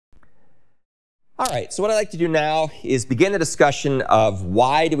All right, so what I'd like to do now is begin the discussion of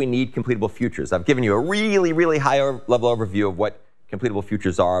why do we need completable futures. I've given you a really high-level overview of what completable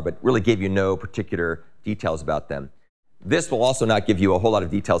futures are, but really gave you no particular details about them. This will also not give you a whole lot of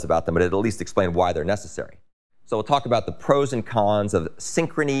details about them, but it'll at least explain why they're necessary. So we'll talk about the pros and cons of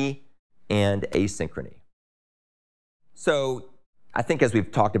synchrony and asynchrony. So I think, as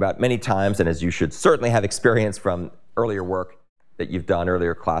we've talked about many times, and as you should certainly have experience from earlier work that you've done,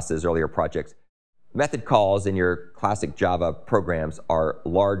 earlier classes, earlier projects, method calls in your classic Java programs are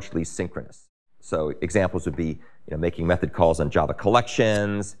largely synchronous. So examples would be making method calls on Java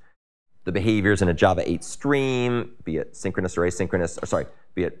collections, the behaviors in a Java 8 stream, be it synchronous or asynchronous, or sorry,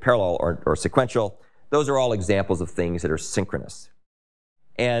 be it parallel or sequential. Those are all examples of things that are synchronous.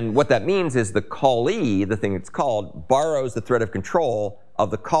 And what that means is the callee, the thing it's called, borrows the thread of control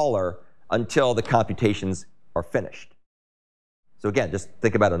of the caller until the computations are finished. So again, just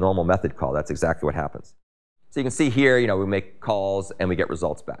think about a normal method call. That's exactly what happens. So you can see here, we make calls and we get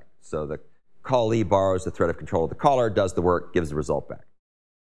results back. So the callee borrows the thread of control of the caller, does the work, gives the result back.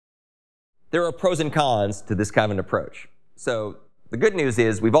 There are pros and cons to this kind of an approach. So the good news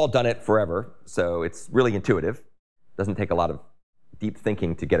is we've all done it forever, so it's really intuitive. It doesn't take a lot of deep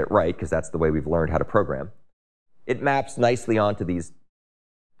thinking to get it right, because that's the way we've learned how to program. It maps nicely onto these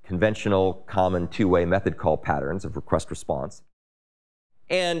conventional, common two-way method call patterns of request-response.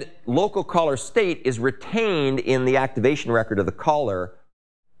 And local caller state is retained in the activation record of the caller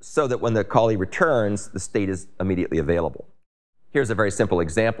so that when the callee returns, the state is immediately available. Here's a very simple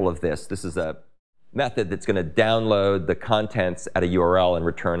example of this. This is a method that's going to download the contents at a URL and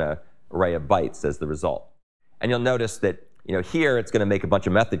return an array of bytes as the result. And you'll notice that here it's going to make a bunch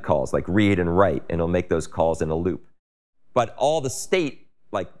of method calls like read and write, and it'll make those calls in a loop. But all the state,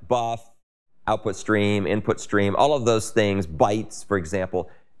 like buff, output stream, input stream, all of those things, bytes, for example,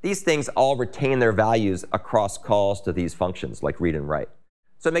 these things all retain their values across calls to these functions like read and write.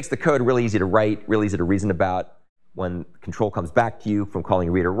 So it makes the code really easy to write, really easy to reason about. When control comes back to you from calling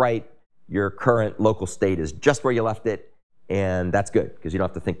read or write, your current local state is just where you left it, and that's good because you don't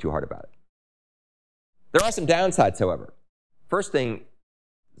have to think too hard about it. There are some downsides, however. First thing,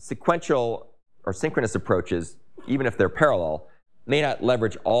 sequential or synchronous approaches, even if they're parallel, may not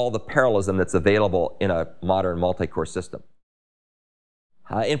leverage all the parallelism that's available in a modern multi-core system.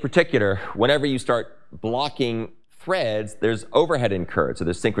 In particular, whenever you start blocking threads, there's overhead incurred. So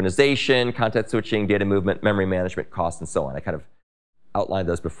there's synchronization, context switching, data movement, memory management, costs, and so on. I kind of outlined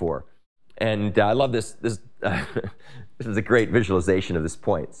those before. And I love this. This is a great visualization of this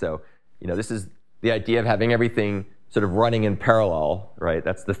point. So this is the idea of having everything sort of running in parallel, right?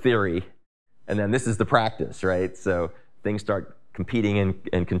 That's the theory. And then this is the practice, right? So things start competing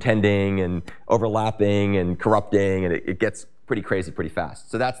and contending and overlapping and corrupting, and it gets pretty crazy pretty fast.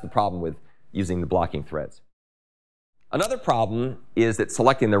 So that's the problem with using the blocking threads. Another problem is that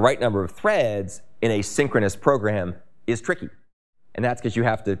selecting the right number of threads in a synchronous program is tricky. And that's because you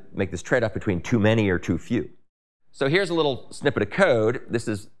have to make this trade-off between too many or too few. So here's a little snippet of code. This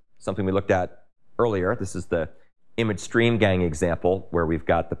is something we looked at earlier. This is the image stream gang example where we've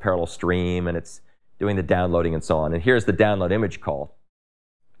got the parallel stream and it's doing the downloading and so on. And here's the download image call.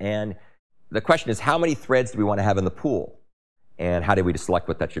 And the question is, how many threads do we want to have in the pool? And how do we select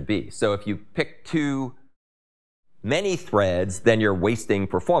what that should be? So if you pick too many threads, then you're wasting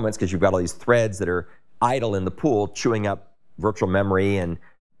performance because you've got all these threads that are idle in the pool, chewing up virtual memory and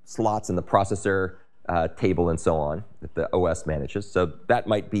slots in the processor table and so on that the OS manages. So that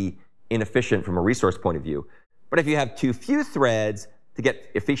might be inefficient from a resource point of view. But if you have too few threads to get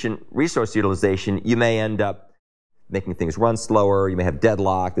efficient resource utilization, you may end up making things run slower. You may have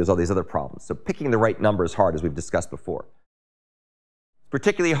deadlock. There's all these other problems. So picking the right number is hard, as we've discussed before.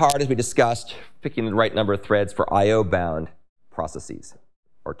 Particularly hard, as we discussed, picking the right number of threads for I/O-bound processes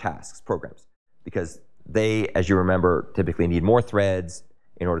or tasks, programs, because they, as you remember, typically need more threads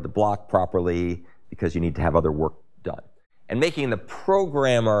in order to block properly because you need to have other work done. And making the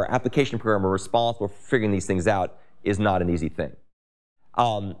programmer, application programmer, responsible for figuring these things out is not an easy thing.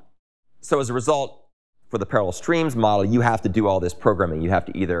 So as a result, for the parallel streams model, you have to do all this programming. You have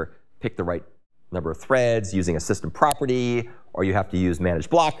to either pick the right number of threads using a system property, or you have to use managed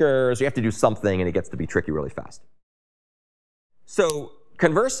blockers, or you have to do something, and it gets to be tricky really fast. So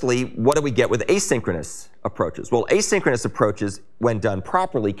conversely, what do we get with asynchronous approaches? Well, asynchronous approaches, when done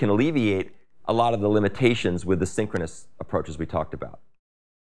properly, can alleviate a lot of the limitations with the synchronous approaches we talked about.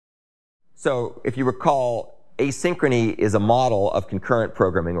 So if you recall, asynchrony is a model of concurrent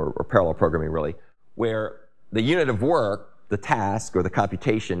programming, or parallel programming really, where the unit of work, the task or the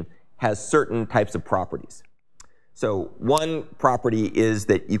computation, has certain types of properties. So one property is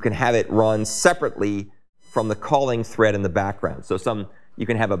that you can have it run separately from the calling thread in the background. So you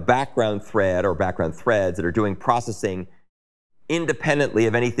can have a background thread or background threads that are doing processing independently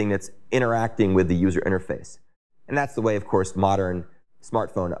of anything that's interacting with the user interface. And that's the way, of course, modern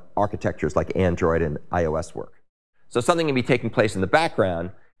smartphone architectures like Android and iOS work. So something can be taking place in the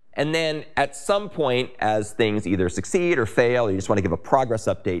background, and then at some point, as things either succeed or fail, or you just want to give a progress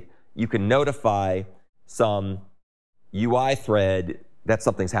update, you can notify some UI thread that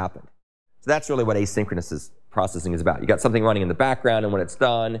something's happened. So that's really what asynchronous processing is about. You got something running in the background, and when it's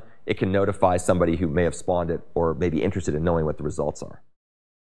done, it can notify somebody who may have spawned it or may be interested in knowing what the results are.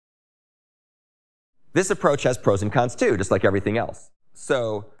 This approach has pros and cons too, just like everything else.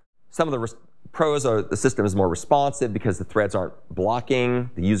 So some of the pros are the system is more responsive because the threads aren't blocking.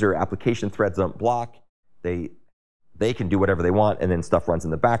 The user application threads don't block. They can do whatever they want, and then stuff runs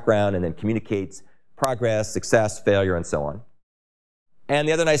in the background and then communicates progress, success, failure, and so on. And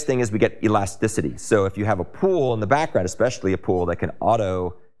the other nice thing is we get elasticity. So if you have a pool in the background, especially a pool that can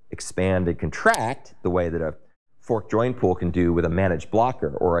auto expand and contract the way that a fork join pool can do with a managed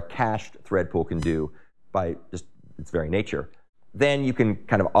blocker, or a cached thread pool can do by just its very nature, then you can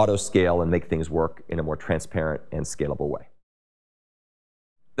kind of auto scale and make things work in a more transparent and scalable way.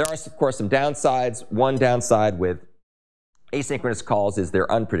 There are, of course, some downsides. One downside with asynchronous calls is their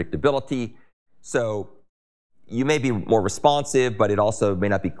unpredictability. So you may be more responsive, but it also may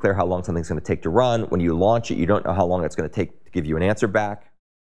not be clear how long something's going to take to run. When you launch it, you don't know how long it's going to take to give you an answer back.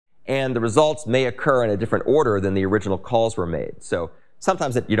 And the results may occur in a different order than the original calls were made. So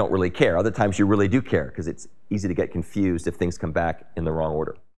sometimes you don't really care. Other times you really do care, because it's easy to get confused if things come back in the wrong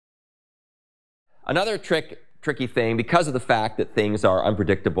order. Another tricky thing, because of the fact that things are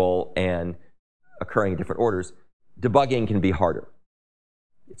unpredictable and occurring in different orders, debugging can be harder.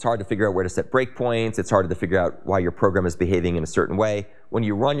 It's hard to figure out where to set breakpoints. It's harder to figure out why your program is behaving in a certain way. When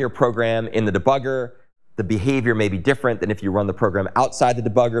you run your program in the debugger, the behavior may be different than if you run the program outside the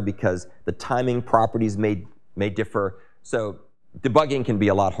debugger, because the timing properties may differ. So debugging can be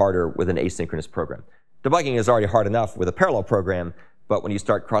a lot harder with an asynchronous program. Debugging is already hard enough with a parallel program, but when you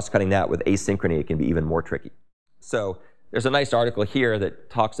start cross-cutting that with asynchrony, it can be even more tricky. So there's a nice article here that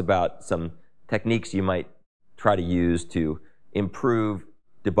talks about some techniques you might try to use to improve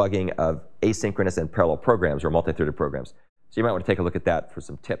debugging of asynchronous and parallel programs or multi-threaded programs. So you might want to take a look at that for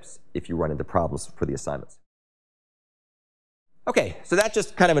some tips if you run into problems for the assignments. Okay, so that's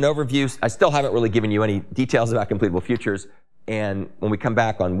just kind of an overview. I still haven't really given you any details about completable futures. And when we come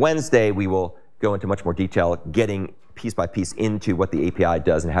back on Wednesday, we will go into much more detail, getting piece by piece into what the API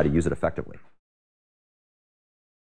does and how to use it effectively.